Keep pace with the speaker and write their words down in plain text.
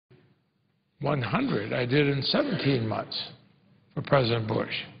100 I did in 17 months for President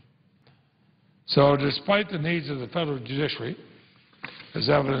Bush. So despite the needs of the federal judiciary, as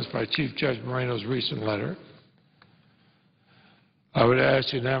evidenced by Chief Judge Moreno's recent letter, I would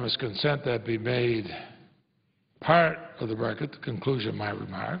ask unanimous consent that be made part of the record, the conclusion of my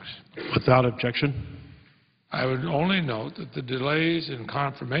remarks. Without objection. I would only note that the delays in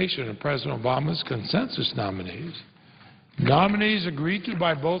confirmation of President Obama's consensus nominees agreed to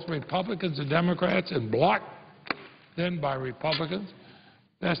by both Republicans and Democrats and blocked then by Republicans,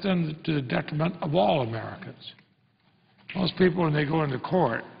 that's done to the detriment of all Americans. Most people, when they go into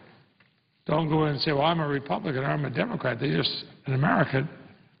court, don't go in and say, well, I'm a Republican or I'm a Democrat. They're just an American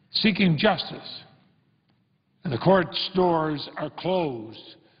seeking justice. And the court's doors are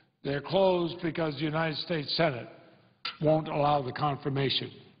closed. They're closed because the United States Senate won't allow the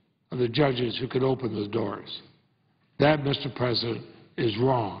confirmation of the judges who could open those doors. That, Mr. President, is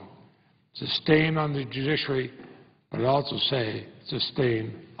wrong. It's a stain on the judiciary, but I'd also say it's a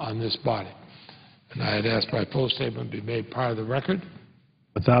stain on this body. And I had asked my full statement be made part of the record.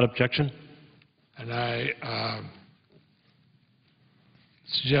 Without objection. And I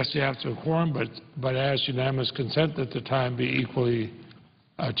suggest you have to quorum, but ask unanimous consent that the time be equally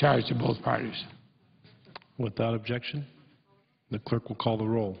charged to both parties. Without objection. The clerk will call the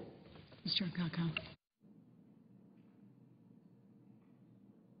roll. Mr. Akaka.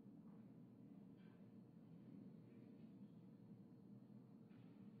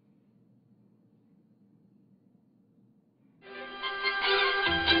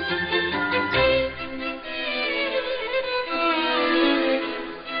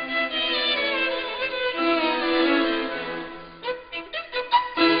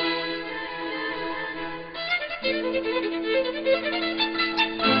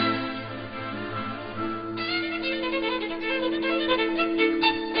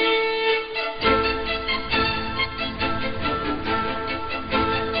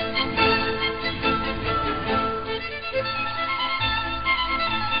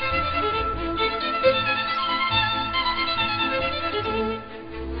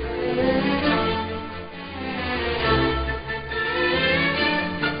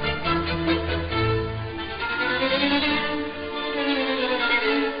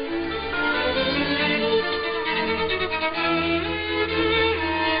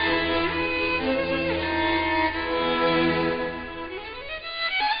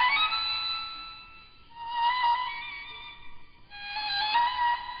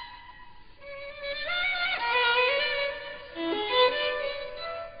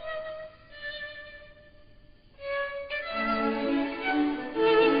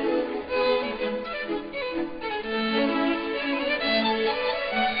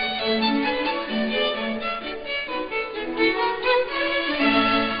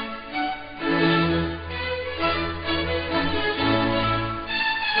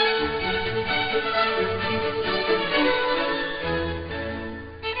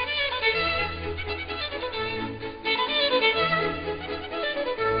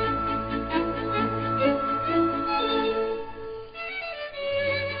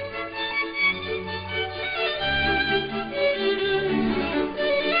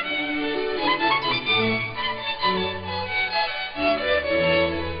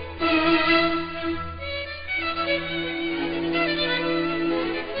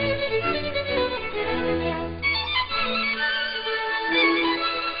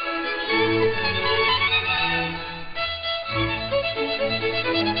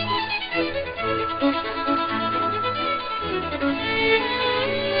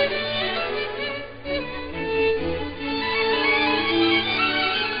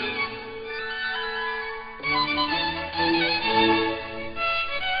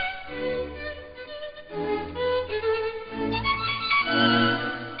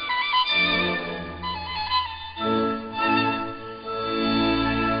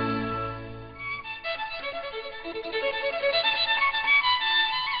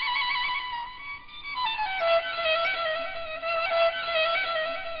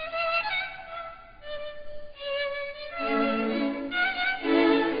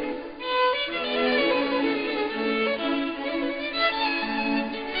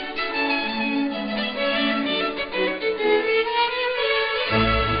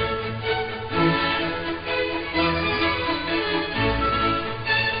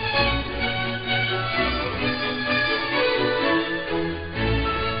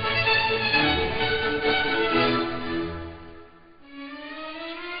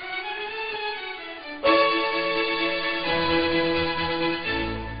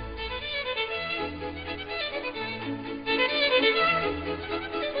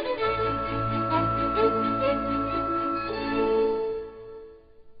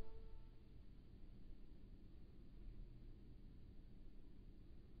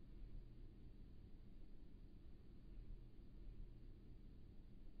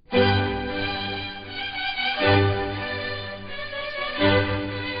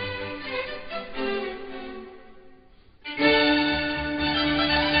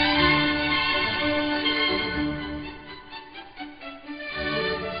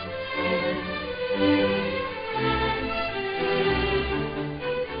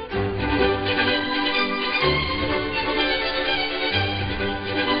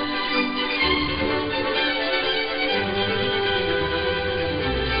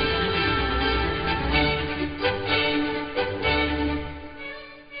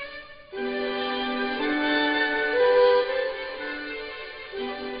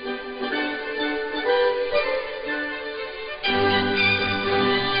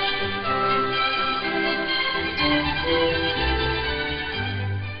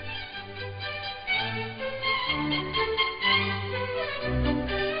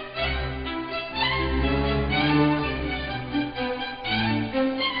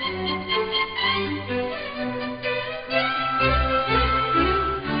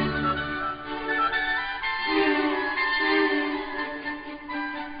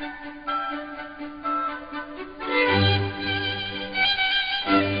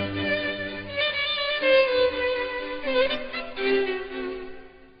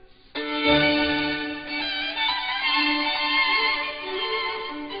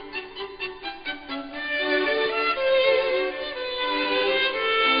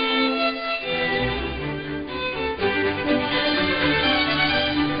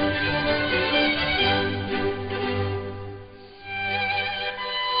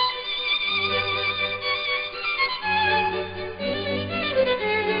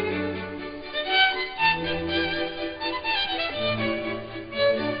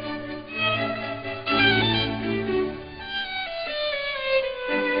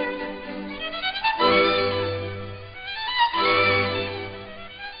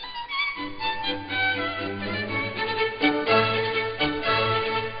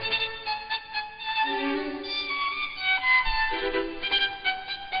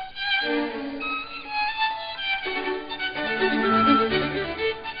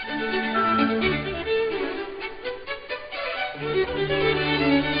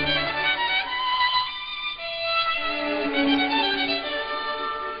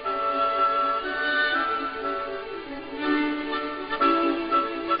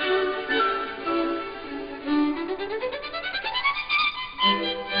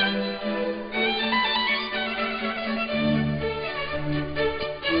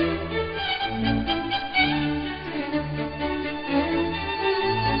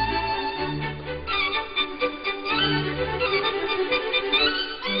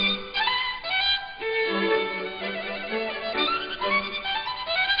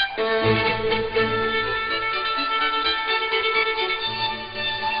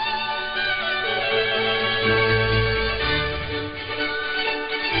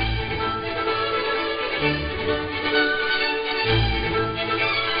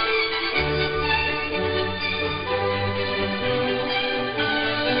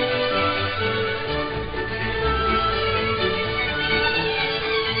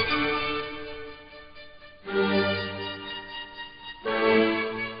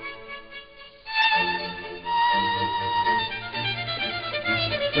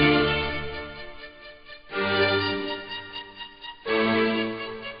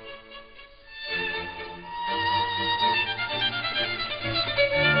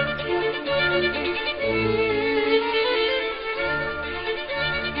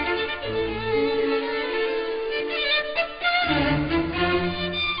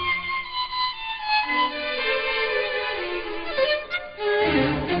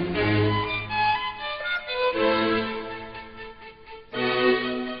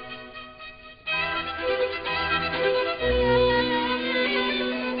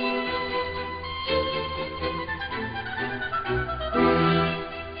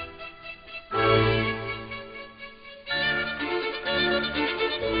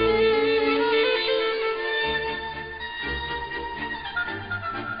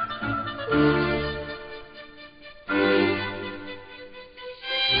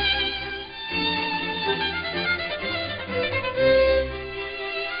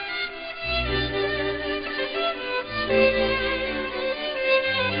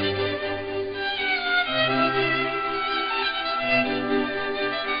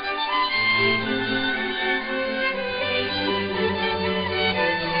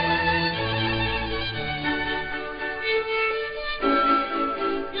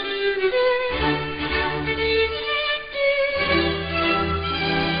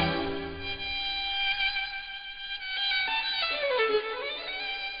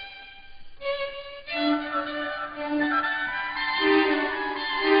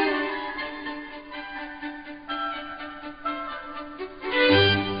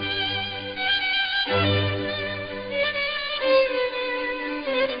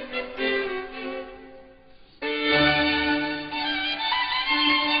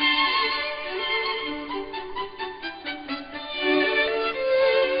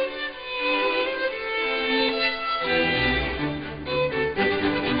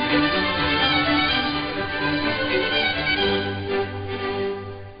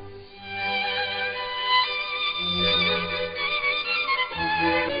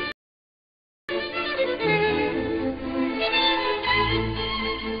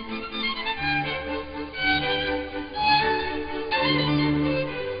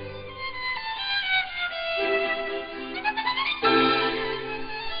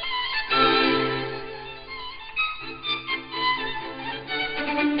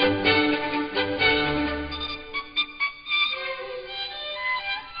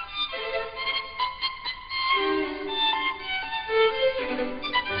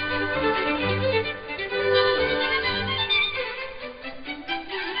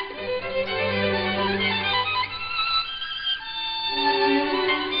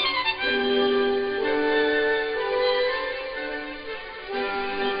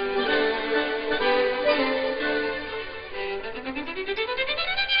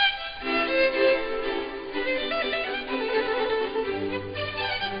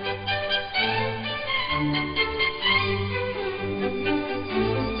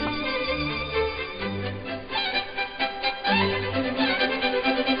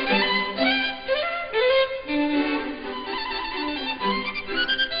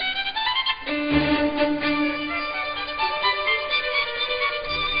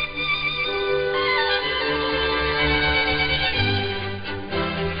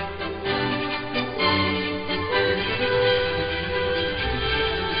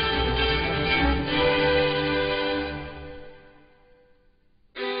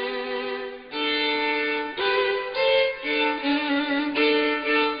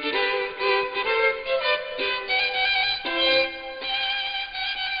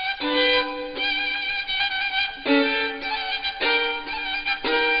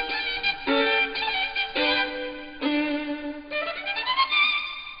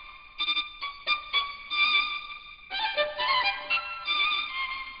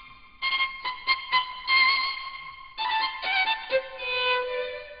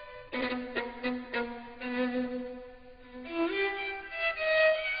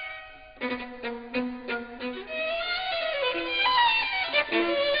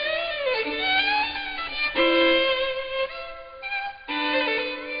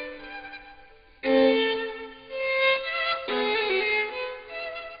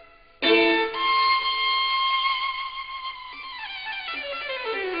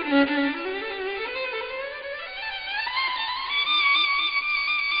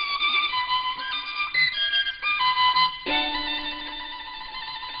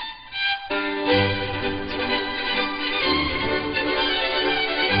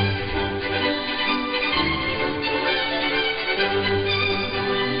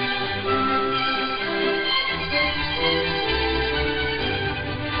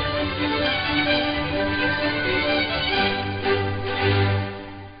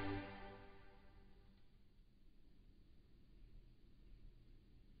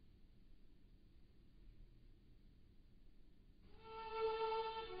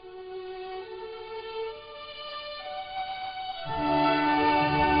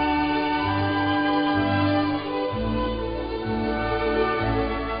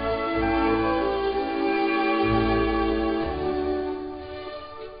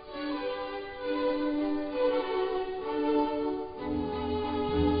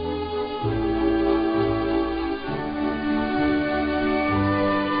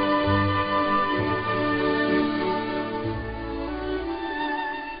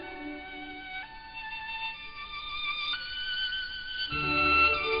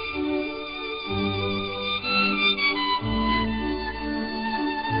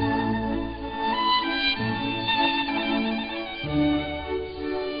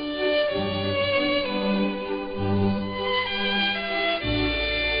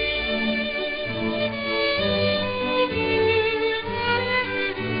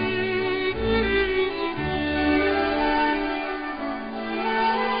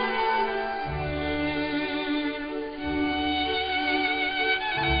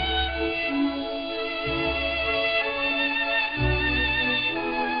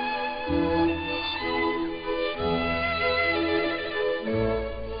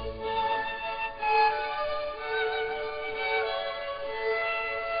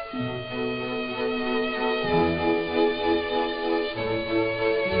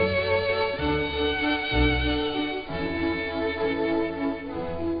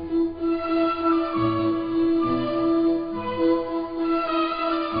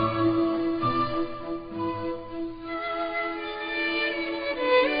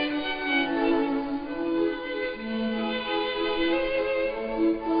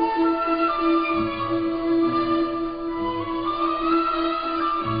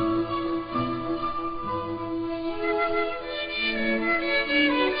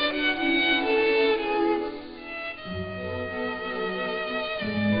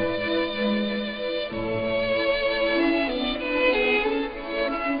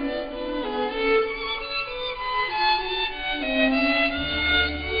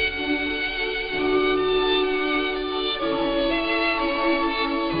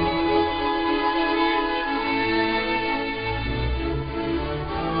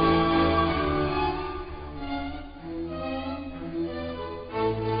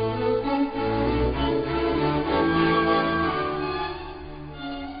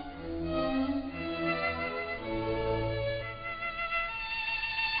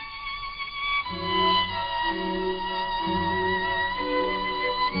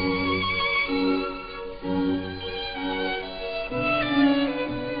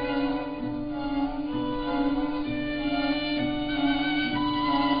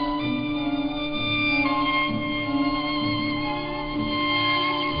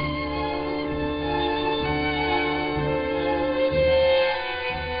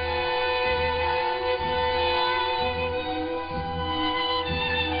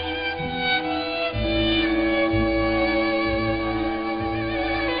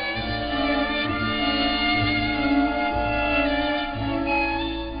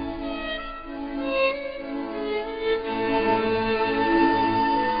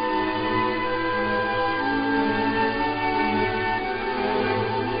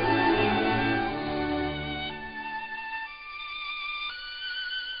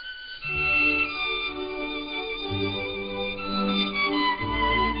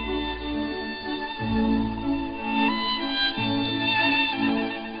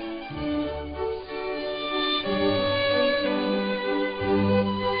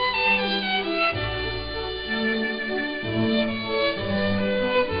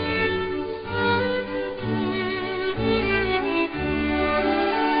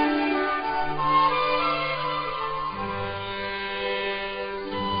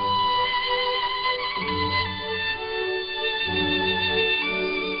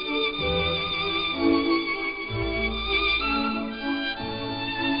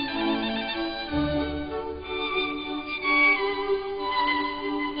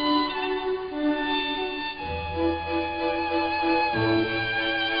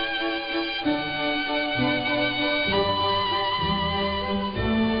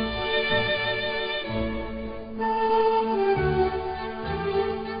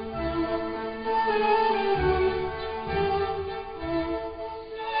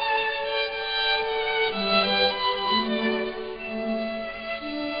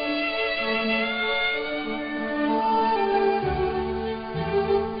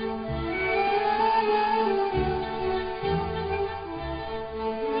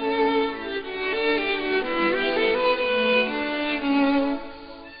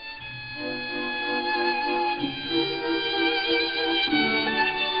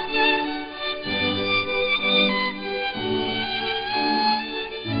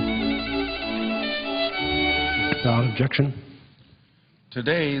 objection?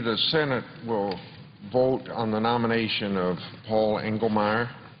 Today, the Senate will vote on the nomination of Paul Engelmayer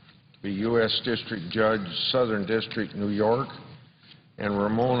to be U.S. District Judge, Southern District, New York, and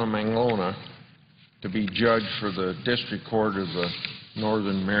Ramona Manglona to be judge for the District Court of the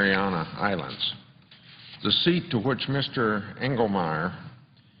Northern Mariana Islands. The seat to which Mr. Engelmayer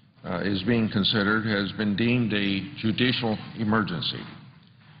is being considered has been deemed a judicial emergency.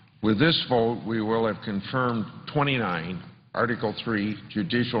 With this vote, we will have confirmed 29 Article III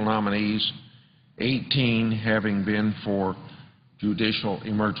judicial nominees, 18 having been for judicial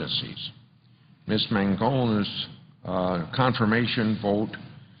emergencies. Ms. Manglona's confirmation vote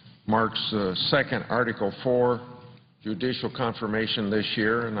marks the second Article IV judicial confirmation this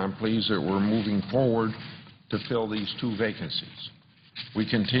year, and I'm pleased that we're moving forward to fill these two vacancies. We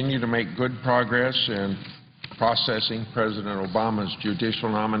continue to make good progress in processing President Obama's judicial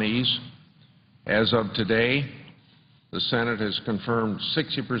nominees. As of today, the Senate has confirmed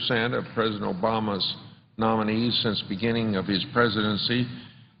 60% of President Obama's nominees since beginning of his presidency,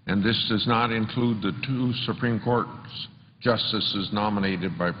 and this does not include the two Supreme Court justices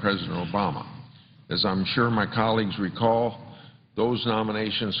nominated by President Obama. As I'm sure my colleagues recall, those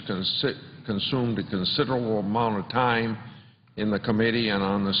nominations consumed a considerable amount of time in the committee and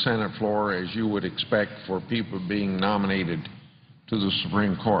on the Senate floor, as you would expect for people being nominated to the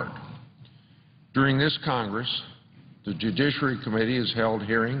Supreme Court. During this Congress, the Judiciary Committee has held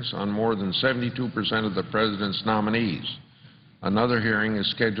hearings on more than 72% of the President's nominees. Another hearing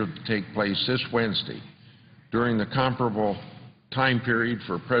is scheduled to take place this Wednesday. During the comparable time period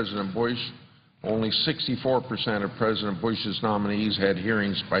for President Bush, only 64% of President Bush's nominees had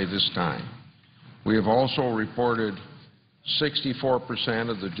hearings by this time. We have also reported 64%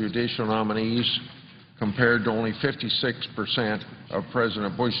 of the judicial nominees compared to only 56% of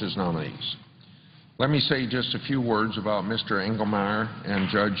President Bush's nominees. Let me say just a few words about Mr. Engelmayer and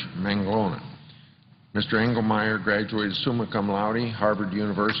Judge Manglona. Mr. Engelmayer graduated summa cum laude, Harvard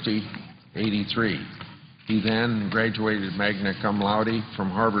University, '83. He then graduated magna cum laude from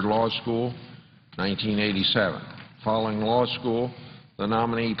Harvard Law School, 1987. Following law school, the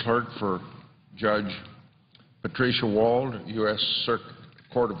nominee clerk for Judge Patricia Wald, U.S. Circuit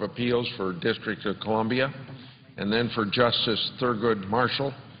Court of Appeals for District of Columbia, and then for Justice Thurgood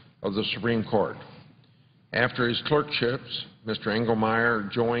Marshall of the Supreme Court. After his clerkships, Mr. Engelmayer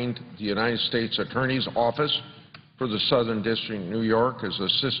joined the United States Attorney's Office for the Southern District, New York, as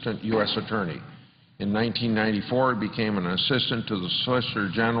Assistant U.S. Attorney. In 1994, he became an assistant to the Solicitor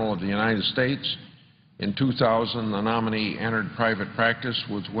General of the United States. In 2000, the nominee entered private practice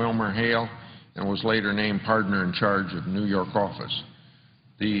with Wilmer Hale and was later named partner in charge of New York office.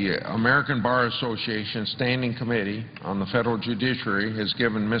 The American Bar Association Standing Committee on the Federal Judiciary has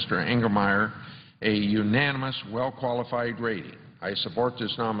given Mr. Engelmayer a unanimous, well-qualified rating. I support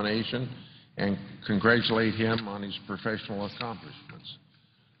this nomination and congratulate him on his professional accomplishments.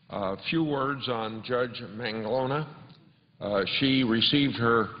 A few words on Judge Manglona. She received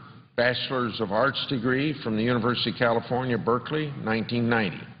her Bachelor's of Arts degree from the University of California, Berkeley,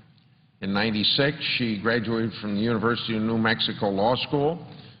 1990. In '96, she graduated from the University of New Mexico Law School.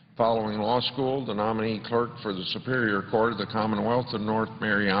 Following law school, the nominee clerk for the Superior Court of the Commonwealth of North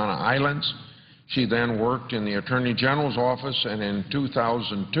Mariana Islands. She then worked in the Attorney General's office, and in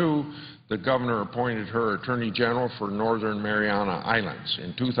 2002, the governor appointed her Attorney General for Northern Mariana Islands.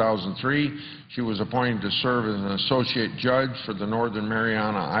 In 2003, she was appointed to serve as an associate judge for the Northern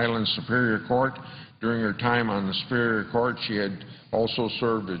Mariana Islands Superior Court. During her time on the Superior Court, she had also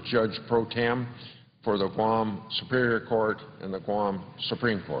served as Judge Pro Tem for the Guam Superior Court and the Guam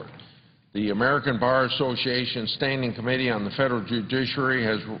Supreme Court. The American Bar Association Standing Committee on the Federal Judiciary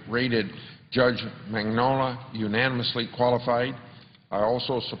has rated Judge Manglona unanimously qualified. I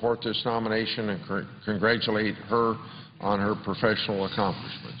also support this nomination and congratulate her on her professional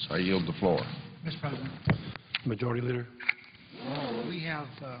accomplishments. I yield the floor. Mr. President, Majority Leader. we have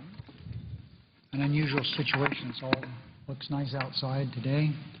an unusual situation. It all looks nice outside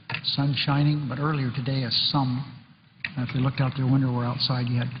today, sun shining, but earlier today if you looked out the window or outside,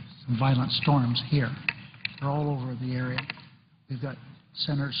 you had some violent storms here. They're all over the area. We've got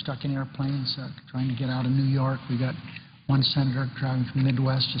senators stuck in airplanes trying to get out of New York. We've got one senator driving from the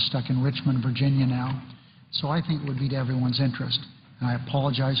Midwest just stuck in Richmond, Virginia now. So I think it would be to everyone's interest. And I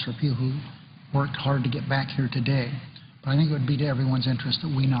apologize for people who worked hard to get back here today. But I think it would be to everyone's interest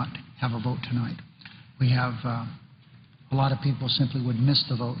that we not have a vote tonight. We have a lot of people simply would miss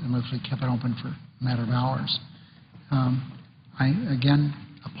the vote unless we kept it open for a matter of hours. I, again,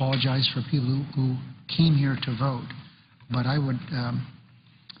 apologize for people who came here to vote. But I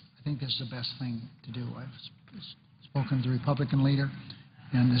think this is the best thing to do. As spoken to the Republican leader,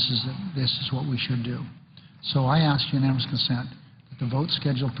 and this is what we should do. So I ask unanimous consent that the vote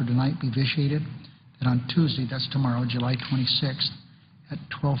scheduled for tonight be vitiated, that on Tuesday, that's tomorrow, July 26th, at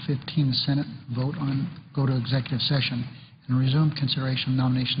 12:15, the Senate go to executive session and resume consideration of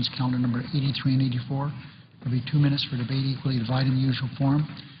nominations calendar number 83 and 84. There will be 2 minutes for debate equally divided in the usual form.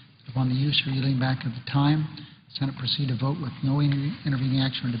 Upon the use or yielding back of the time, the Senate proceed to vote with no intervening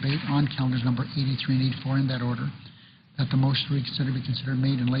action or debate on calendars number 83 and 84 in that order. That the motion to reconsider be considered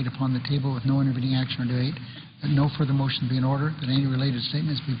made and laid upon the table with no intervening action or debate. That no further motion be in order. That any related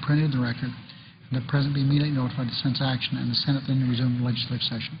statements be printed in the record. And the President be immediately notified of Senate's action, and the Senate then resume the legislative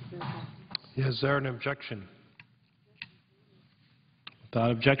session. Is there an objection?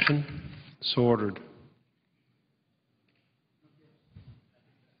 Without objection, so ordered.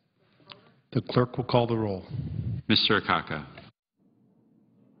 The clerk will call the roll. Mr. Akaka.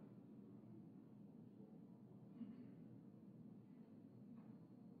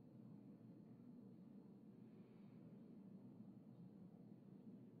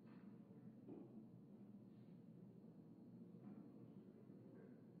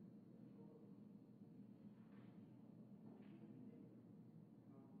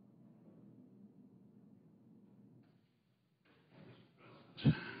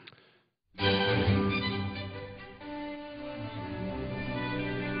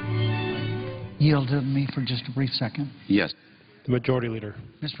 Yield to me for just a brief second. Yes. The Majority Leader.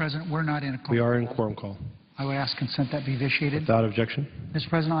 Mr. President, we're not in a quorum. We are in quorum call. I would ask consent that be vitiated. Without objection. Mr.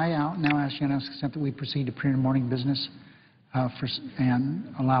 President, I now ask unanimous consent that we proceed to pre-morning business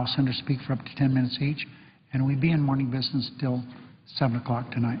and allow senators to speak for up to 10 minutes each, and we be in morning business till 7 o'clock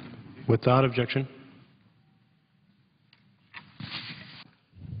tonight. Without objection.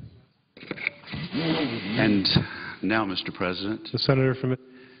 And now, Mr. President, The Senator from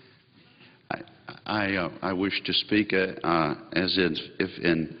I wish to speak as if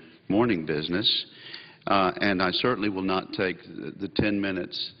in morning business, and I certainly will not take the 10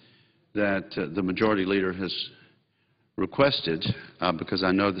 minutes that the Majority Leader has requested, because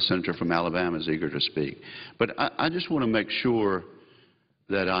I know the Senator from Alabama is eager to speak. But I just want to make sure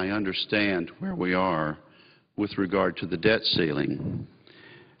that I understand where we are with regard to the debt ceiling.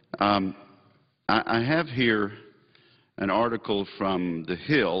 I have here an article from The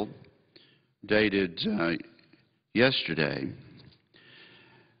Hill dated yesterday,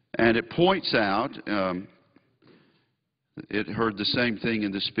 and it points out, it heard the same thing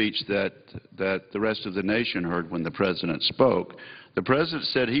in the speech that the rest of the nation heard when the President spoke. The President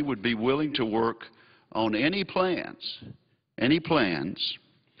said he would be willing to work on any plans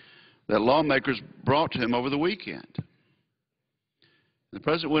that lawmakers brought to him over the weekend. The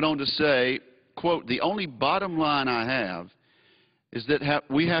President went on to say, quote, "The only bottom line I have is that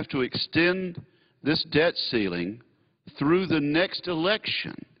we have to extend this debt ceiling through the next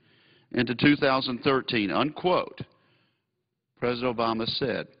election into 2013, unquote," President Obama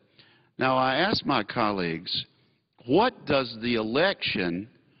said. Now, I asked my colleagues, what does the election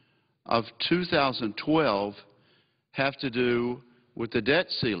of 2012 have to do with the debt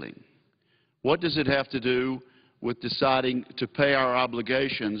ceiling? What does it have to do with deciding to pay our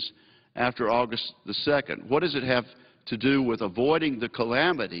obligations after August the 2nd? What does it have to do with avoiding the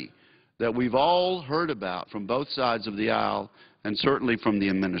calamity that we've all heard about from both sides of the aisle and certainly from the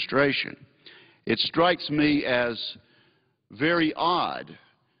administration? It strikes me as very odd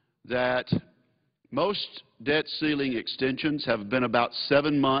that most debt ceiling extensions have been about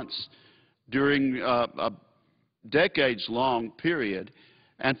 7 months during a decades-long period,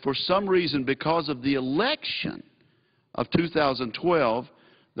 and for some reason, because of the election of 2012,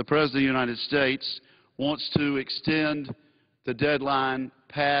 the President of the United States wants to extend the deadline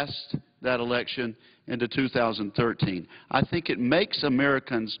past that election into 2013. I think it makes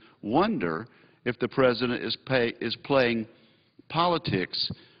Americans wonder if the President is playing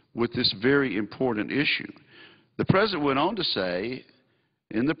politics with this very important issue. The President went on to say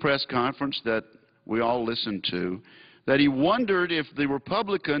in the press conference that we all listened to that he wondered if the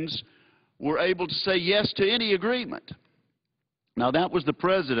Republicans were able to say yes to any agreement. Now, that was the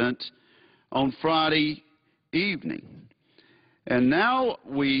President on Friday evening. And now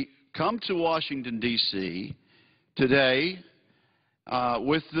we come to Washington, D.C. today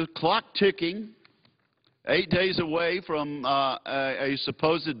with the clock ticking, 8 days away from a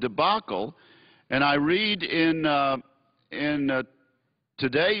supposed debacle. And I read in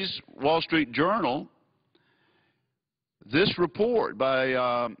today's Wall Street Journal this report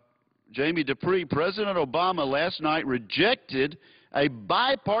by Jamie Dupree. President Obama last night rejected a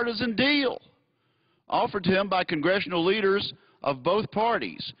bipartisan deal offered to him by congressional leaders of both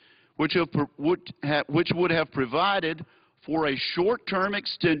parties, which would have provided for a short-term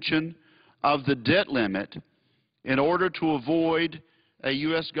extension of the debt limit in order to avoid a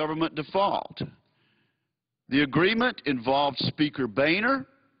U.S. government default. The agreement involved Speaker Boehner,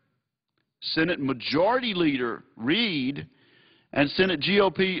 Senate Majority Leader Reid, and Senate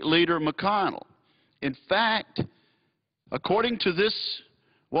GOP Leader McConnell. In fact, according to this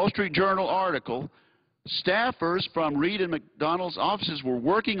Wall Street Journal article, staffers from Reid and McDonald's offices were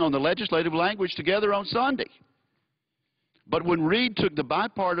working on the legislative language together on Sunday. But when Reid took the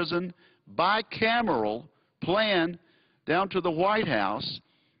bipartisan, bicameral plan down to the White House,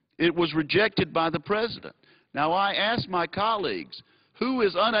 it was rejected by the President. Now, I ask my colleagues, who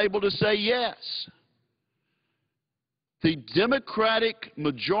is unable to say yes? The Democratic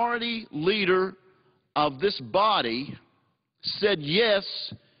majority leader of this body said yes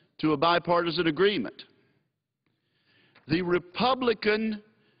to a bipartisan agreement. The Republican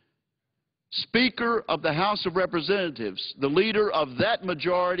Speaker of the House of Representatives, the leader of that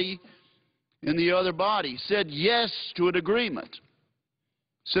majority in the other body, said yes to an agreement.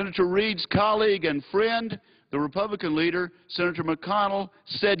 Senator Reid's colleague and friend, the Republican leader, Senator McConnell,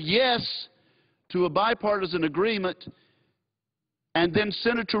 said yes to a bipartisan agreement, and then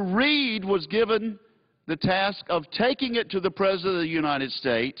Senator Reid was given the task of taking it to the President of the United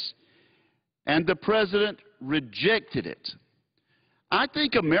States, and the President rejected it. I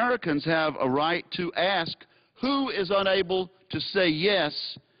think Americans have a right to ask who is unable to say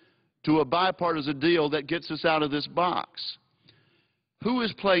yes to a bipartisan deal that gets us out of this box. Who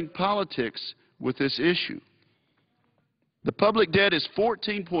is playing politics with this issue? The public debt is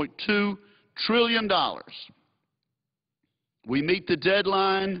 $14.2 trillion. We meet the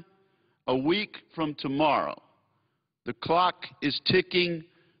deadline a week from tomorrow. The clock is ticking.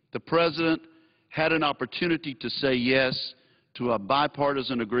 The President had an opportunity to say yes to a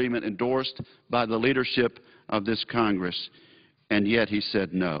bipartisan agreement endorsed by the leadership of this Congress, and yet he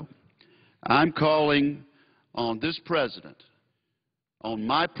said no. I'm calling on this President, on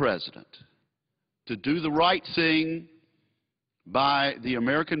my President, to do the right thing by the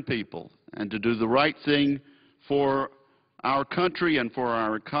American people and to do the right thing for our country and for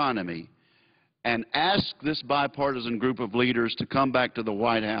our economy, and ask this bipartisan group of leaders to come back to the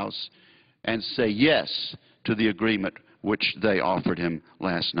White House and say yes to the agreement which they offered him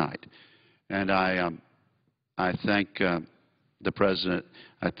last night. And I thank the President.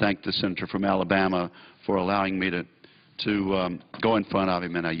 I thank the Senator from Alabama for allowing me to go in front of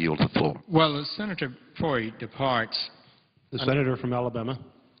him, and I yield the floor. Well, the Senator, before he departs, The Senator from Alabama.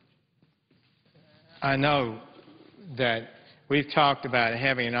 I know that we've talked about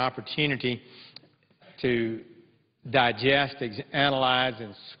having an opportunity to digest, analyze,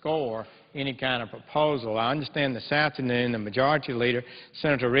 and score any kind of proposal. I understand this afternoon the Majority Leader,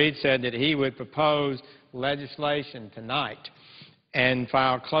 Senator Reid, said that he would propose legislation tonight and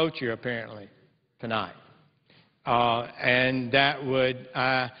file cloture, apparently, tonight. And that would,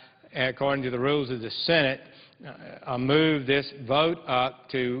 according to the rules of the Senate, move this vote up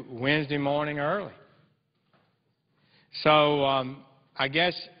to Wednesday morning early. So I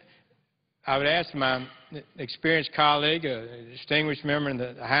guess I would ask my experienced colleague, a distinguished member in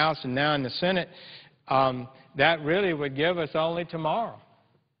the House and now in the Senate, that really would give us only tomorrow,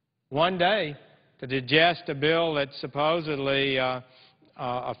 one day, to digest a bill that supposedly,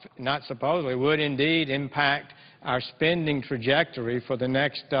 not supposedly, would indeed impact our spending trajectory for the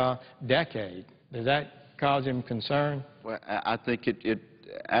next decade. Does that cause him concern? Well, I think it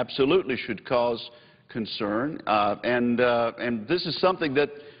absolutely should cause concern, and this is something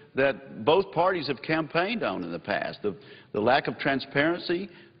that both parties have campaigned on in the past. The lack of transparency,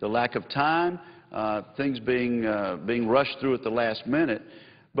 the lack of time, things being rushed through at the last minute.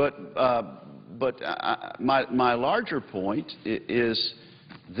 But my larger point is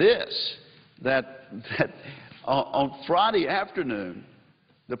this: that on Friday afternoon,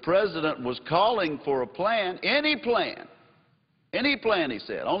 the President was calling for a plan, any plan, he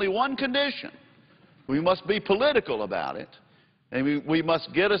said, only one condition. We must be political about it, and we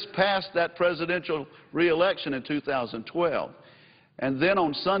must get us past that presidential re-election in 2012. And then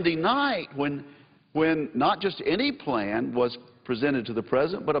on Sunday night, when not just any plan was presented to the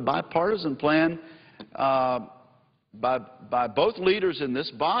President, but a bipartisan plan by both leaders in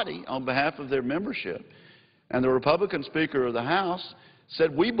this body on behalf of their membership, and the Republican Speaker of the House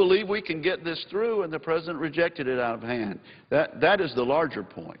said, we believe we can get this through, and the President rejected it out of hand. That is the larger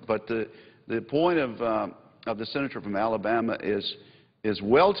point. But the point of the Senator from Alabama is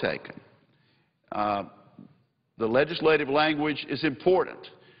well taken. The legislative language is important.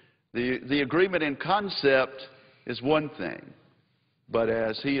 The agreement in concept is one thing. but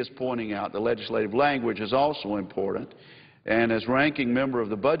as he is pointing out, the legislative language is also important. And as ranking member of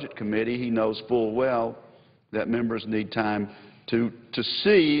the Budget Committee, he knows full well that members need time to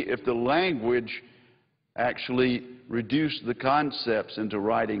see if the language actually reduce the concepts into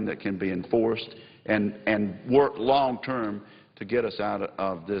writing that can be enforced and work long-term to get us out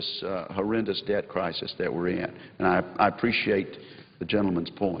of this horrendous debt crisis that we're in. And I appreciate the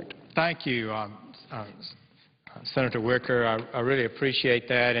gentleman's point. Thank you, Senator Wicker. I really appreciate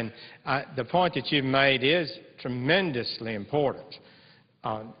that. And the point that you've made is tremendously important.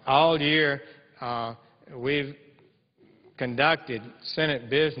 All year, we've conducted Senate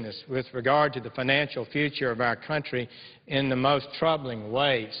business with regard to the financial future of our country in the most troubling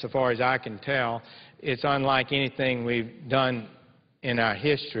way, so far as I can tell. It's unlike anything we've done in our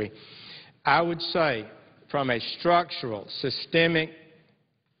history. I would say, from a structural, systemic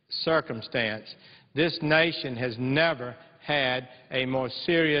circumstance, this nation has never had a more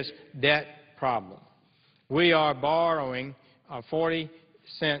serious debt problem. We are borrowing 40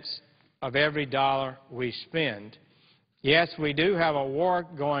 cents of every dollar we spend. Yes, we do have a war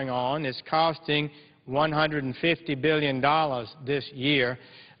going on. It's costing $150 billion this year.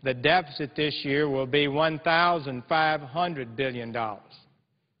 The deficit this year will be $1,500 billion.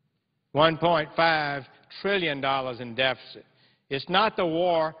 $1.5 trillion in deficit. It's not the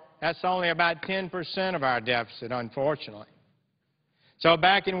war. That's only about 10% of our deficit, unfortunately. So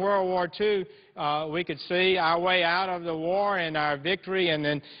back in World War II, we could see our way out of the war and our victory,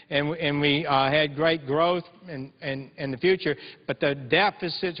 and we had great growth in the future. But the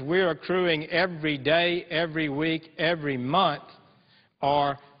deficits we're accruing every day, every week, every month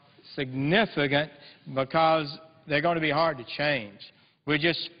are significant because they're going to be hard to change. We're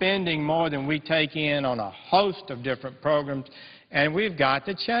just spending more than we take in on a host of different programs, and we've got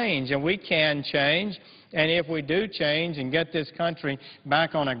to change, and we can change. And if we do change and get this country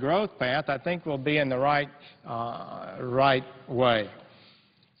back on a growth path, I think we'll be in the right way.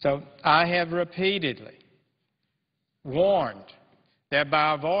 So I have repeatedly warned that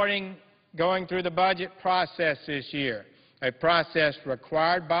by avoiding going through the budget process this year, a process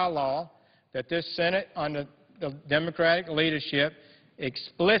required by law that this Senate under the Democratic leadership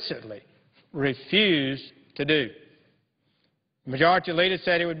explicitly refused to do. The Majority Leader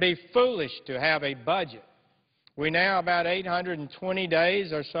said it would be foolish to have a budget. We're now about 820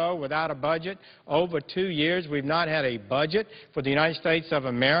 days or so without a budget. Over 2 years we've not had a budget for the United States of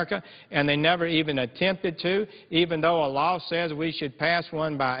America, and they never even attempted to, even though a law says we should pass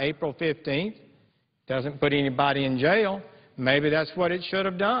one by April 15th. Doesn't put anybody in jail. Maybe that's what it should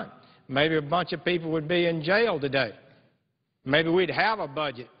have done. Maybe a bunch of people would be in jail today. Maybe we'd have a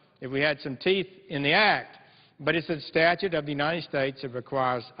budget if we had some teeth in the act. But it's a statute of the United States that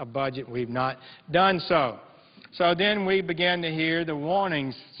requires a budget. We've not done so. So then we began to hear the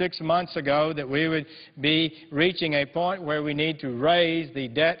warnings 6 months ago that we would be reaching a point where we need to raise the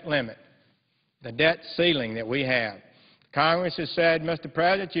debt limit, the debt ceiling that we have. Congress has said, Mr.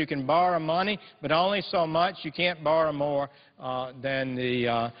 President, you can borrow money, but only so much. You can't borrow more than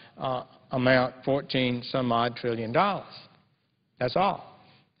the amount, 14-some-odd trillion dollars. That's all.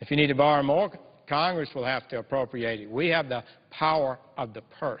 If you need to borrow more, Congress will have to appropriate it. We have the power of the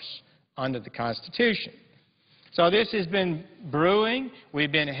purse under the Constitution. So this has been brewing.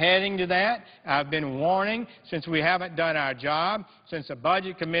 We've been heading to that. I've been warning since we haven't done our job, since the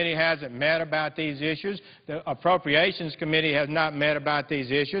Budget Committee hasn't met about these issues, the Appropriations Committee has not met about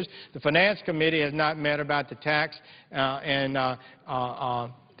these issues, the Finance Committee has not met about the tax and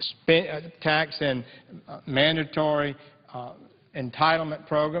mandatory entitlement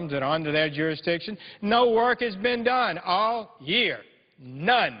programs that are under their jurisdiction. No work has been done all year.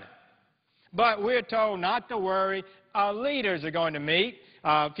 None. But we're told not to worry. Our leaders are going to meet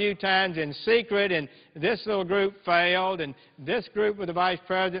a few times in secret, and this little group failed, and this group with the Vice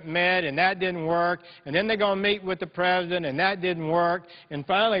President met, and that didn't work, and then they're going to meet with the President, and that didn't work. And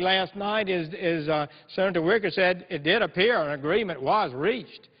finally, last night, as Senator Wicker said, it did appear an agreement was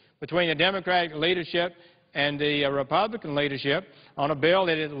reached between the Democratic leadership and the Republican leadership on a bill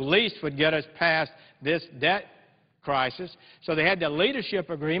that at least would get us past this debt crisis. So they had the leadership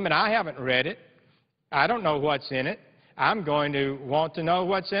agreement. I haven't read it. I don't know what's in it. I'm going to want to know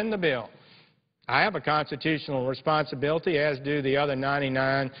what's in the bill. I have a constitutional responsibility, as do the other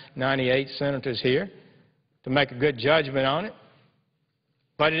 99, 98 senators here, to make a good judgment on it.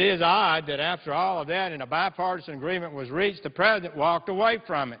 But it is odd that after all of that and a bipartisan agreement was reached, the President walked away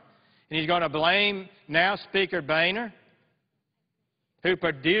from it. And he's going to blame now Speaker Boehner, who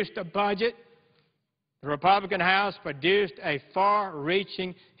produced a budget The Republican House produced a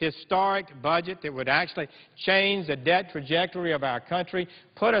far-reaching historic budget that would actually change the debt trajectory of our country,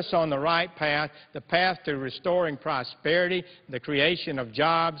 put us on the right path, the path to restoring prosperity, the creation of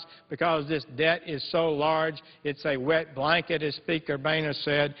jobs, because this debt is so large, it's a wet blanket, as Speaker Boehner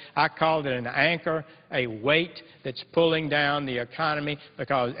said. I called it an anchor, a weight that's pulling down the economy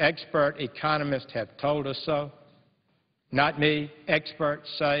because expert economists have told us so. Not me. Experts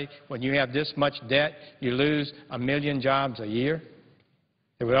say when you have this much debt, you lose 1 million jobs a year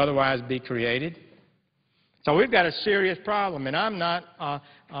that would otherwise be created. So we've got a serious problem, and I'm not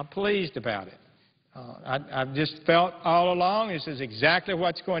pleased about it. I've just felt all along this is exactly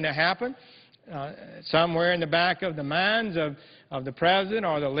what's going to happen. Somewhere in the back of the minds of the President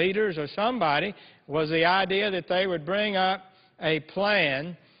or the leaders or somebody was the idea that they would bring up a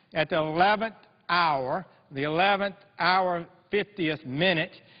plan at the 11th hour, the 11th hour, 50th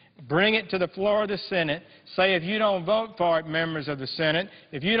minute, bring it to the floor of the Senate, say if you don't vote for it, members of the Senate,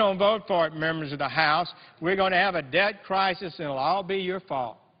 if you don't vote for it, members of the House, we're going to have a debt crisis and it'll all be your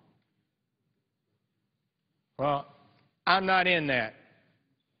fault. Well, I'm not in that.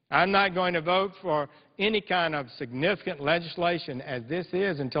 I'm not going to vote for any kind of significant legislation as this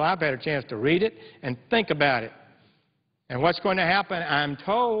is until I've had a chance to read it and think about it. And what's going to happen, I'm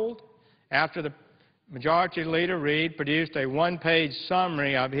told, after the Majority Leader Reid produced a one-page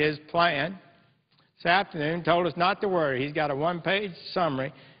summary of his plan this afternoon, told us not to worry. He's got a one-page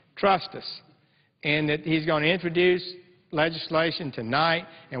summary. Trust us. And that he's going to introduce legislation tonight,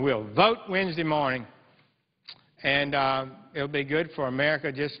 and we'll vote Wednesday morning. And it'll be good for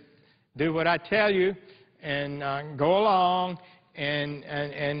America. Just do what I tell you and go along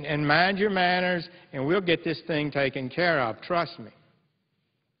and mind your manners, and we'll get this thing taken care of. Trust me.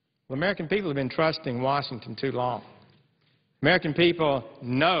 The American people have been trusting Washington too long. American people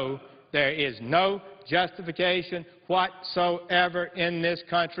know there is no justification whatsoever in this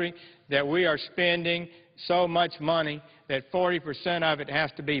country that we are spending so much money that 40% of it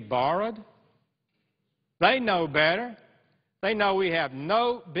has to be borrowed. They know better. They know we have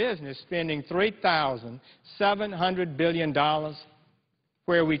no business spending $3,700 billion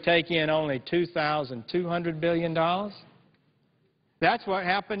where we take in only $2,200 billion. That's what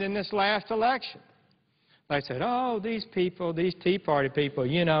happened in this last election. They said, oh, these people, these Tea Party people,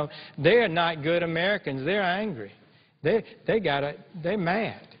 you know, they're not good Americans. They're angry. They're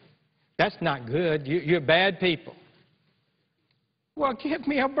mad. That's not good. You're bad people. Well, give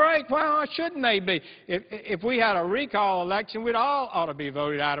me a break. Why shouldn't they be? If we had a recall election, we'd all ought to be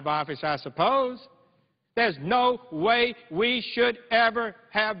voted out of office, I suppose. There's no way we should ever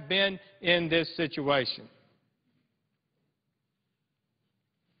have been in this situation.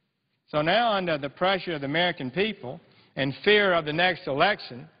 So now, under the pressure of the American people and fear of the next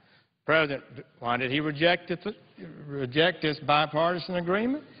election, President, why did he reject this bipartisan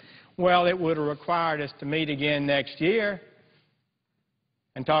agreement? Well, it would have required us to meet again next year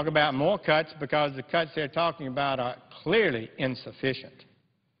and talk about more cuts because the cuts they're talking about are clearly insufficient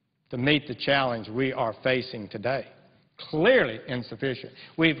to meet the challenge we are facing today. Clearly insufficient.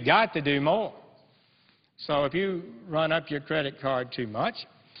 We've got to do more. So if you run up your credit card too much,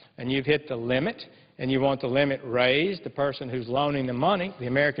 and you've hit the limit, and you want the limit raised, the person who's loaning the money, the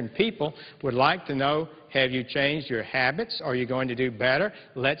American people, would like to know, have you changed your habits? Are you going to do better?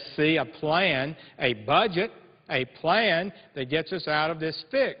 Let's see a plan, a budget, a plan that gets us out of this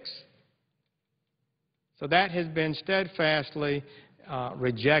fix. So that has been steadfastly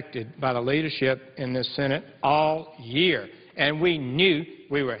rejected by the leadership in the Senate all year. And we knew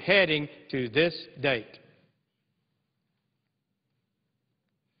we were heading to this date.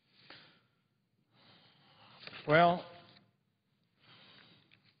 Well,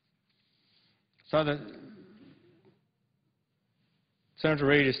 so Senator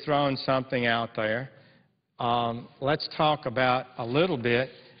Reid has thrown something out there. Let's talk about a little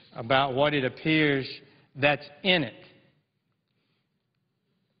bit about what it appears that's in it.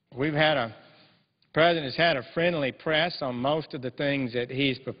 The President has had a friendly press on most of the things that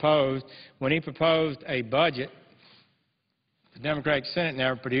he's proposed. When he proposed a budget, the Democratic Senate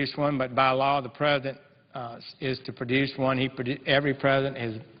never produced one, but by law the President is to produce one. Every president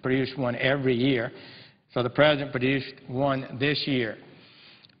has produced one every year. So the President produced one this year.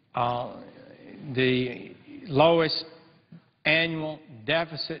 The lowest annual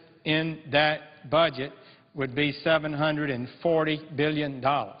deficit in that budget would be $740 billion.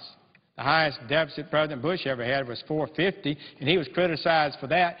 The highest deficit President Bush ever had was $450, and he was criticized for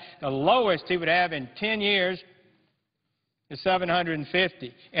that. The lowest he would have in 10 years is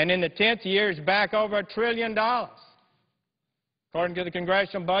 $750, and in the 10th year is back over $1 trillion. according to the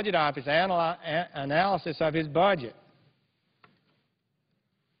Congressional Budget Office analysis of his budget.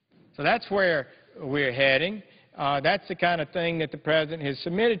 So that's where we're heading. That's the kind of thing that the President has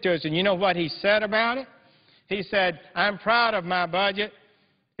submitted to us. And you know what he said about it? He said, I'm proud of my budget.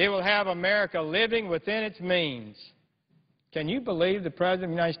 It will have America living within its means. Can you believe the President of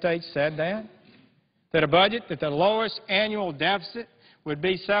the United States said that? That a budget, that the lowest annual deficit would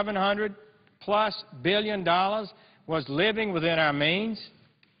be $700+ billion was living within our means?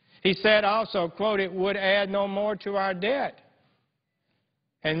 He said also, quote, it would add no more to our debt.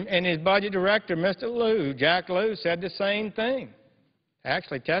 And his budget director, Mr. Lew, Jack Lew, said the same thing.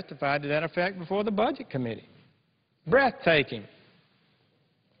 Actually testified to that effect before the Budget Committee. Breathtaking.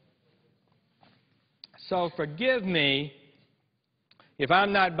 So forgive me if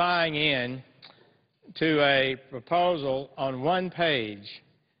I'm not buying in to a proposal on one page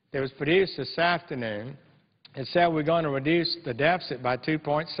that was produced this afternoon that said we're going to reduce the deficit by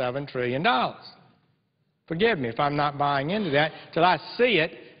 $2.7 trillion. Forgive me if I'm not buying into that till I see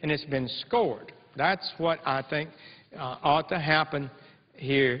it and it's been scored. That's what I think ought to happen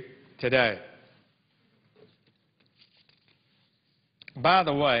here today. By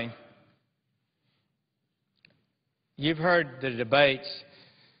the way, you've heard the debates,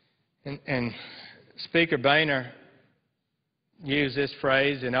 and Speaker Boehner used this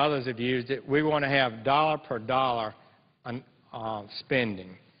phrase, and others have used it. We want to have dollar per dollar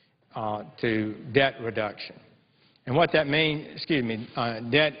spending to debt reduction. And what that means,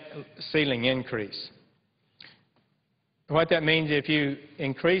 debt ceiling increase. What that means, if you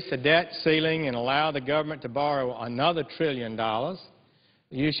increase the debt ceiling and allow the government to borrow another $1 trillion,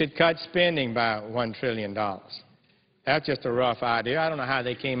 you should cut spending by $1 trillion. That's just a rough idea. I don't know how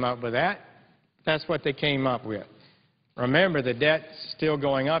they came up with that. That's what they came up with. Remember, the debt's still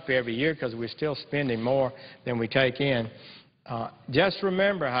going up every year because we're still spending more than we take in. Just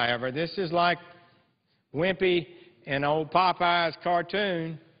remember, however, this is like Wimpy in old Popeye's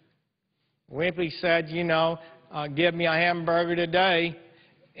cartoon. Wimpy said, you know, give me a hamburger today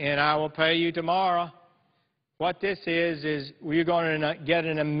and I will pay you tomorrow. What this is we're going to get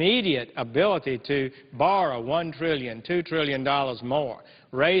an immediate ability to borrow $1 trillion, $2 trillion more,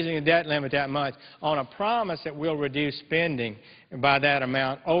 raising the debt limit that much on a promise that we'll reduce spending by that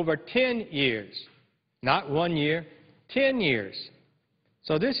amount over 10 years. Not 1 year, 10 years.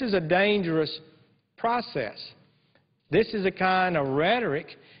 So this is a dangerous process. This is the kind of rhetoric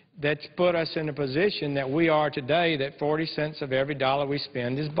that's put us in a position that we are today, that 40 cents of every dollar we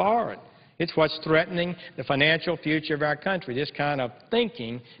spend is borrowed. It's what's threatening the financial future of our country, this kind of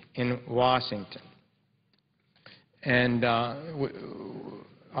thinking in Washington. And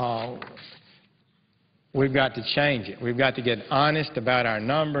we've got to change it. We've got to get honest about our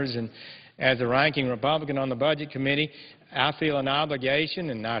numbers. And as the ranking Republican on the Budget Committee, I feel an obligation,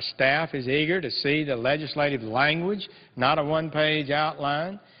 and our staff is eager to see the legislative language, not a one-page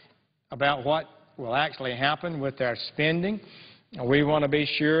outline, about what will actually happen with our spending. We want to be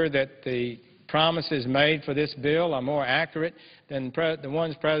sure that the promises made for this bill are more accurate than the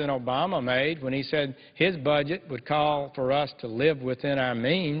ones President Obama made when he said his budget would call for us to live within our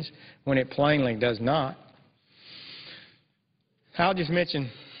means when it plainly does not. I'll just mention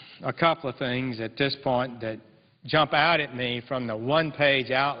a couple of things at this point that jump out at me from the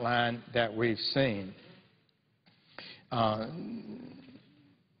one-page outline that we've seen.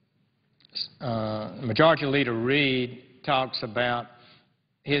 Majority Leader Reid talks about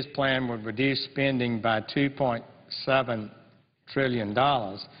his plan would reduce spending by $2.7 trillion,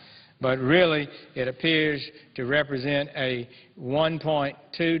 but really it appears to represent a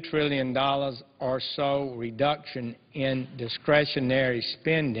 $1.2 trillion or so reduction in discretionary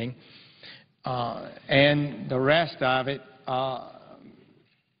spending, and the rest of it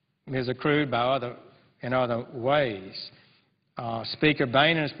is accrued by in other ways. Speaker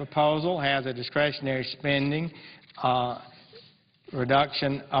Boehner's proposal has a discretionary spending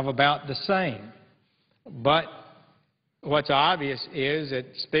reduction of about the same. But what's obvious is that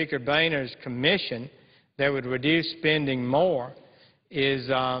Speaker Boehner's commission that would reduce spending more is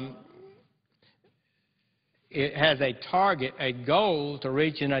it has a target, a goal to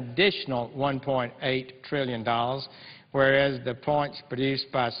reach an additional $1.8 trillion, whereas the points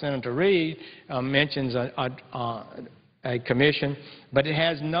produced by Senator Reid mentions a commission, but it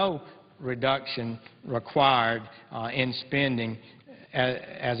has no reduction required in spending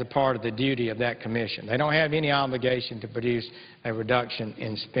as a part of the duty of that commission. They don't have any obligation to produce a reduction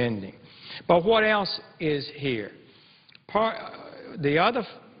in spending. But what else is here? The other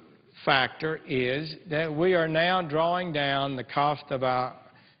factor is that we are now drawing down the cost of our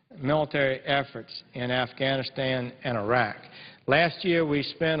military efforts in Afghanistan and Iraq. Last year we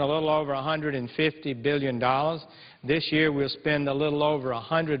spent a little over $150 billion. This year we'll spend a little over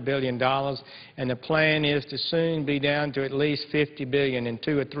 $100 billion, and the plan is to soon be down to at least $50 billion in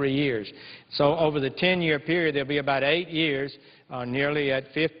 2 or 3 years. So over the 10-year period, there'll be about 8 years, nearly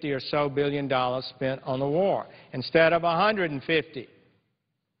at $50 or so billion spent on the war, instead of $150.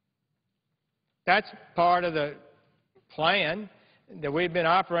 That's part of the plan that we've been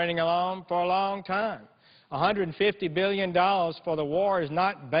operating along for a long time. $150 billion for the war is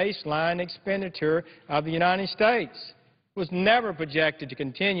not baseline expenditure of the United States. It was never projected to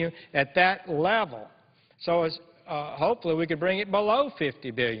continue at that level. So hopefully we could bring it below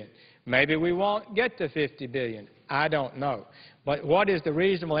 $50 billion. Maybe we won't get to $50 billion. I don't know. But what is the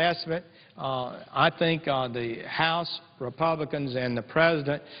reasonable estimate? I think the House Republicans and the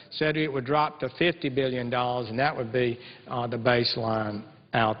President said it would drop to $50 billion, and that would be the baseline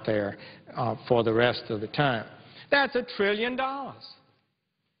out there for the rest of the time. That's $1 trillion.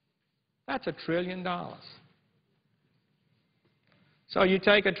 That's $1 trillion. So you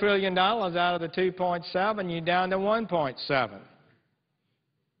take $1 trillion out of the 2.7, you're down to 1.7.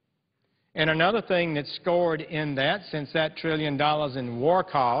 And another thing that's scored in that, since that $1 trillion in war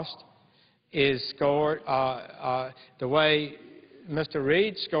cost is scored the way Mr.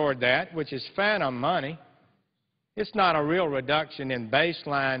 Reid scored that, which is phantom money. It's not a real reduction in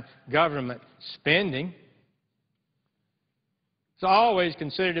baseline government spending. It's always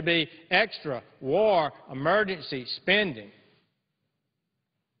considered to be extra war emergency spending.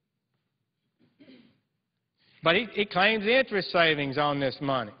 But he claims interest savings on this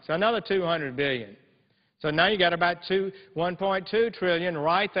money. So another $200 billion. So now you got about $1.2 trillion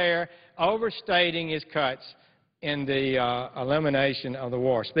right there overstating his cuts in the elimination of the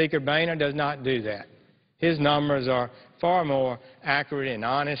war. Speaker Boehner does not do that. His numbers are far more accurate and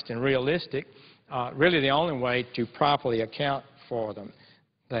honest and realistic, really the only way to properly account for them.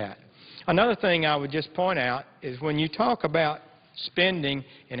 Another thing I would just point out is when you talk about spending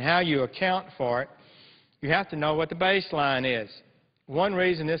and how you account for it, you have to know what the baseline is. One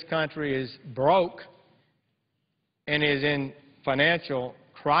reason this country is broke and is in financial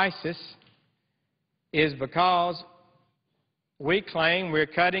crisis is because we claim we're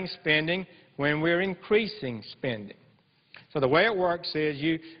cutting spending when we're increasing spending. So the way it works is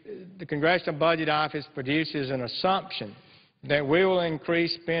the Congressional Budget Office produces an assumption that we will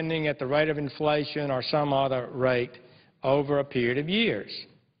increase spending at the rate of inflation or some other rate over a period of years.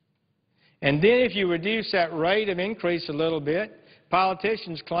 And then if you reduce that rate of increase a little bit,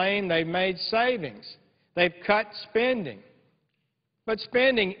 politicians claim they've made savings. They've cut spending. But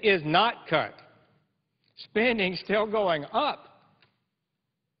spending is not cut. Spending's still going up.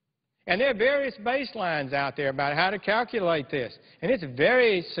 And there are various baselines out there about how to calculate this. And it's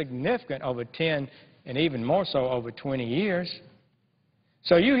very significant over 10 and even more so over 20 years.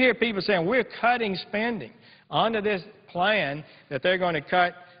 So you hear people saying we're cutting spending under this plan that they're going to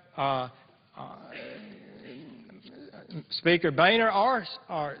cut Speaker Boehner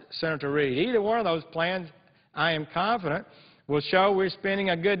or Senator Reid. Either one of those plans, I am confident, will show we're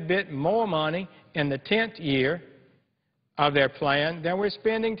spending a good bit more money in the 10th year of their plan than we're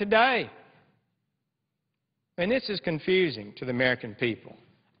spending today. And this is confusing to the American people.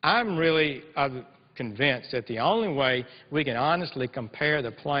 I'm really convinced that the only way we can honestly compare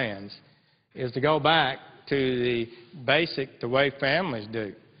the plans is to go back to the way families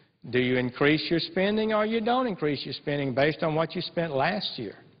do. Do you increase your spending or you don't increase your spending based on what you spent last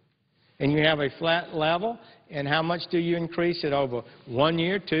year? And you have a flat level, and how much do you increase it over 1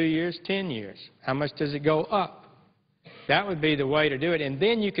 year, 2 years, 10 years? How much does it go up? That would be the way to do it. And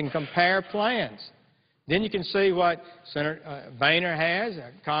then you can compare plans. Then you can see what Senator Boehner has,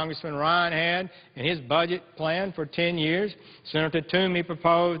 Congressman Ryan had in his budget plan for 10 years. Senator Toomey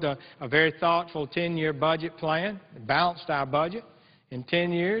proposed a very thoughtful 10-year budget plan, balanced our budget in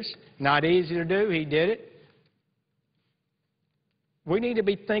 10 years. Not easy to do. He did it. We need to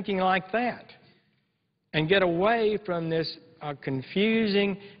be thinking like that and get away from this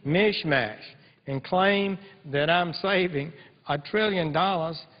confusing mishmash and claim that I'm saving $1 trillion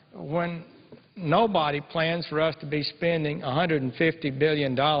when nobody plans for us to be spending $150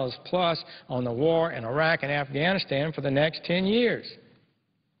 billion plus on the war in Iraq and Afghanistan for the next 10 years.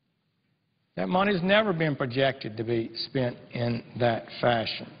 That money has never been projected to be spent in that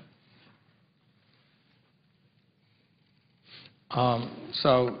fashion.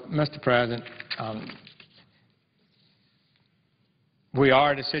 So, Mr. President, we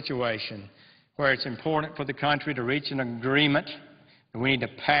are at a situation where it's important for the country to reach an agreement, and we need to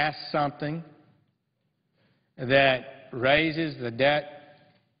pass something that raises the debt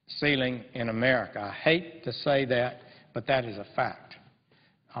ceiling in America. I hate to say that, but that is a fact.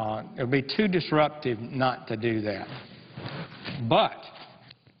 It would be too disruptive not to do that. But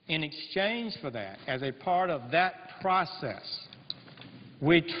in exchange for that, as a part of that process,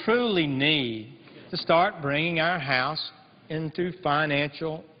 we truly need to start bringing our house into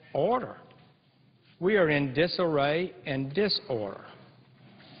financial order. We are in disarray and disorder.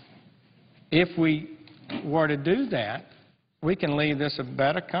 If we were to do that, we can leave this a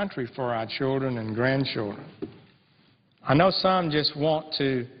better country for our children and grandchildren. I know some just want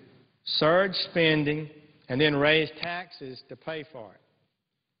to surge spending and then raise taxes to pay for it.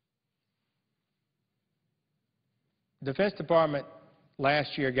 The Defense Department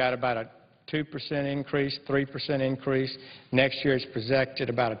last year got about a 2% increase, 3% increase. Next year it's projected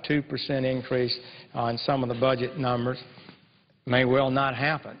about a 2% increase on some of the budget numbers. May well not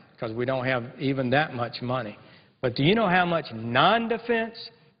happen because we don't have even that much money. But do you know how much non-defense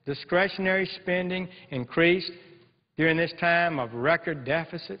discretionary spending increased during this time of record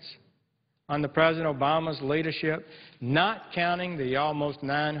deficits under President Obama's leadership, not counting the almost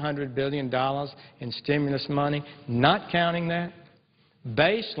 $900 billion in stimulus money, not counting that?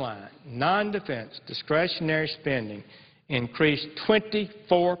 Baseline non-defense discretionary spending increased 24%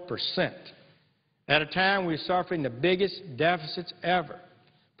 at a time we're suffering the biggest deficits ever.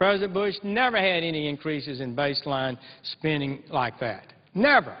 President Bush never had any increases in baseline spending like that.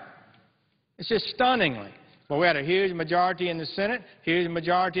 Never. It's just stunningly. Well, we had a huge majority in the Senate, huge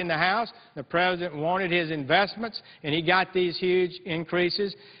majority in the House. The President wanted his investments, and he got these huge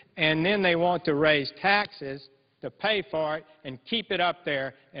increases, and then they want to raise taxes to pay for it and keep it up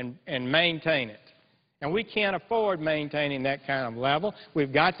there and maintain it. And we can't afford maintaining that kind of level.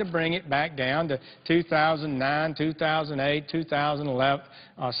 We've got to bring it back down to 2009, 2008,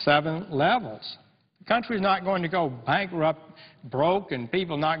 2007 levels. The country's not going to go bankrupt, broke, and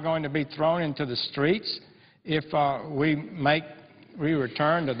people not going to be thrown into the streets if we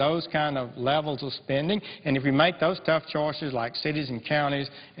return to those kind of levels of spending. And if we make those tough choices like cities and counties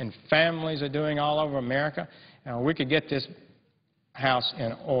and families are doing all over America, we could get this house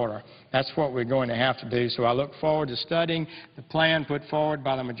in order. That's what we're going to have to do. So I look forward to studying the plan put forward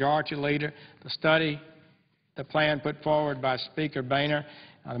by the majority leader, the plan put forward by Speaker Boehner.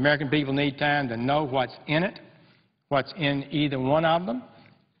 The American people need time to know what's in it, what's in either one of them,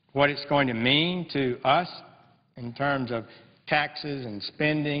 what it's going to mean to us in terms of taxes and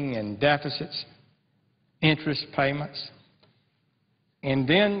spending and deficits, interest payments. And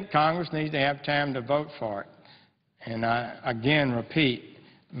then Congress needs to have time to vote for it. And I again repeat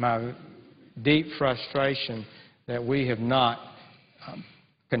my deep frustration that we have not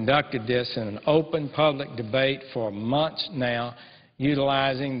conducted this in an open public debate for months now,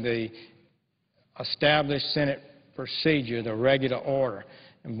 utilizing the established Senate procedure, the regular order,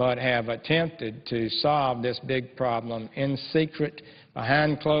 but have attempted to solve this big problem in secret,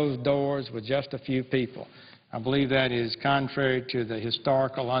 behind closed doors, with just a few people. I believe that is contrary to the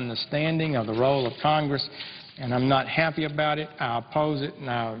historical understanding of the role of Congress, and I'm not happy about it. I oppose it and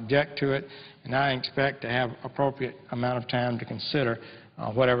I object to it, and I expect to have appropriate amount of time to consider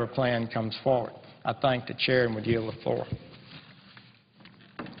whatever plan comes forward. I thank the chair and would yield the floor.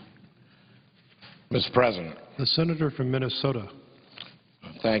 Mr. President. The senator from Minnesota.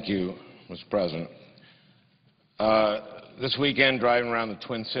 Thank you, Mr. President. This weekend, driving around the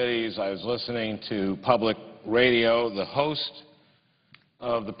Twin Cities, I was listening to public radio. The host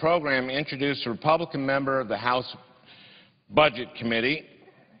of the program introduced a Republican member of the House Budget Committee.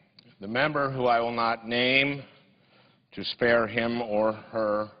 The member, who I will not name to spare him or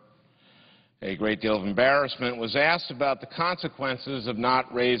her a great deal of embarrassment, was asked about the consequences of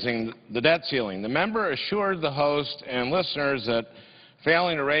not raising the debt ceiling. The member assured the host and listeners that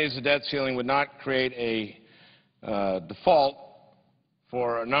failing to raise the debt ceiling would not create a default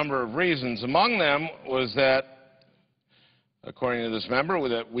for a number of reasons. Among them was that, according to this member,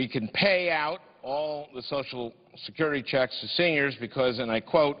 that we can pay out all the Social Security checks to seniors because, and I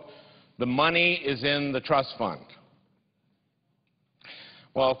quote, the money is in the trust fund.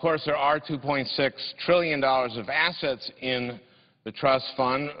 Well, of course, there are $2.6 trillion of assets in the trust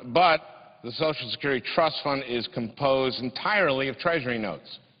fund, but the Social Security Trust Fund is composed entirely of Treasury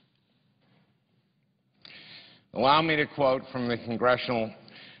notes. Allow me to quote from the Congressional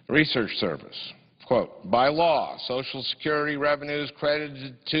Research Service. Quote, by law, Social Security revenues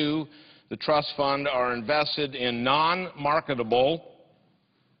credited to the trust fund are invested in non-marketable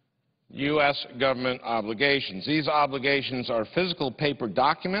U.S. government obligations. These obligations are physical paper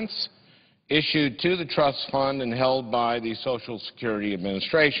documents issued to the trust fund and held by the Social Security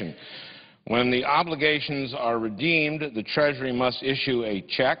Administration. When the obligations are redeemed, the Treasury must issue a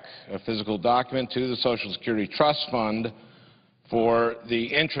check, a physical document, to the Social Security Trust Fund for the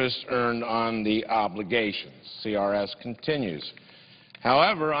interest earned on the obligations. CRS continues.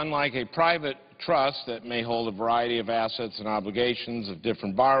 However, unlike a private trust that may hold a variety of assets and obligations of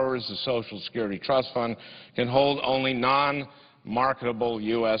different borrowers, the Social Security Trust Fund can hold only non-marketable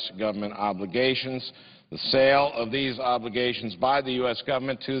U.S. government obligations. The sale of these obligations by the U.S.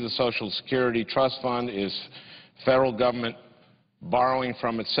 government to the Social Security Trust Fund is federal government borrowing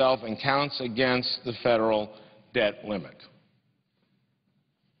from itself and counts against the federal debt limit.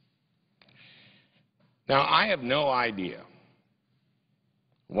 Now, I have no idea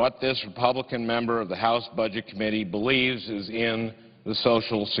what this Republican member of the House Budget Committee believes is in the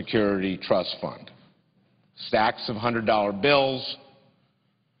Social Security Trust Fund. Stacks of $100 bills,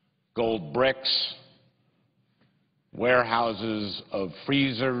 gold bricks, warehouses of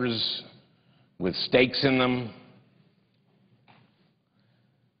freezers with steaks in them.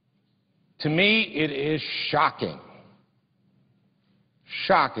 To me, it is shocking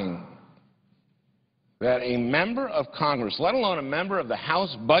that a member of Congress, let alone a member of the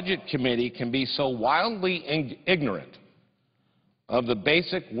House Budget Committee, can be so wildly ignorant of the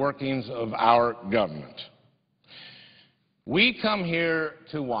basic workings of our government. We come here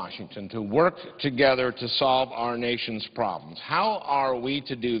to Washington to work together to solve our nation's problems. How are we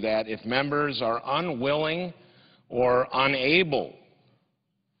to do that if members are unwilling or unable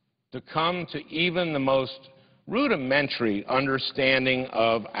to come to even the most rudimentary understanding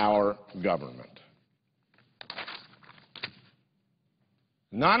of our government?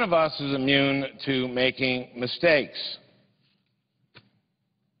 None of us is immune to making mistakes.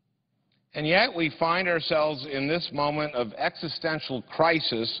 And yet we find ourselves in this moment of existential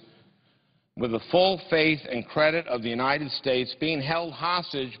crisis with the full faith and credit of the United States being held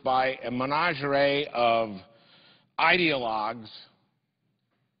hostage by a menagerie of ideologues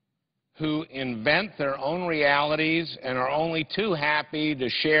who invent their own realities and are only too happy to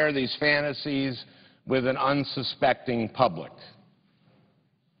share these fantasies with an unsuspecting public.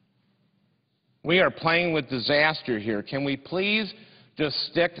 We are playing with disaster here. Can we please just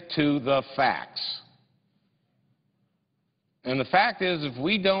stick to the facts? And the fact is, if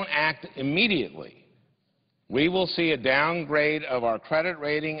we don't act immediately, we will see a downgrade of our credit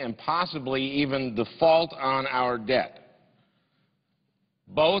rating and possibly even default on our debt.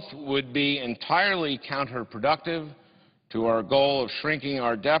 Both would be entirely counterproductive to our goal of shrinking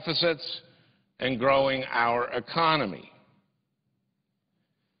our deficits and growing our economy.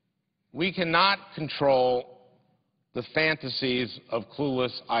 We cannot control the fantasies of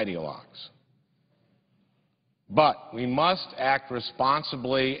clueless ideologues. But we must act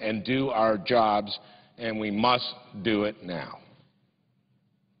responsibly and do our jobs, and we must do it now.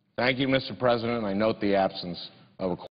 Thank you, Mr. President. I note the absence of a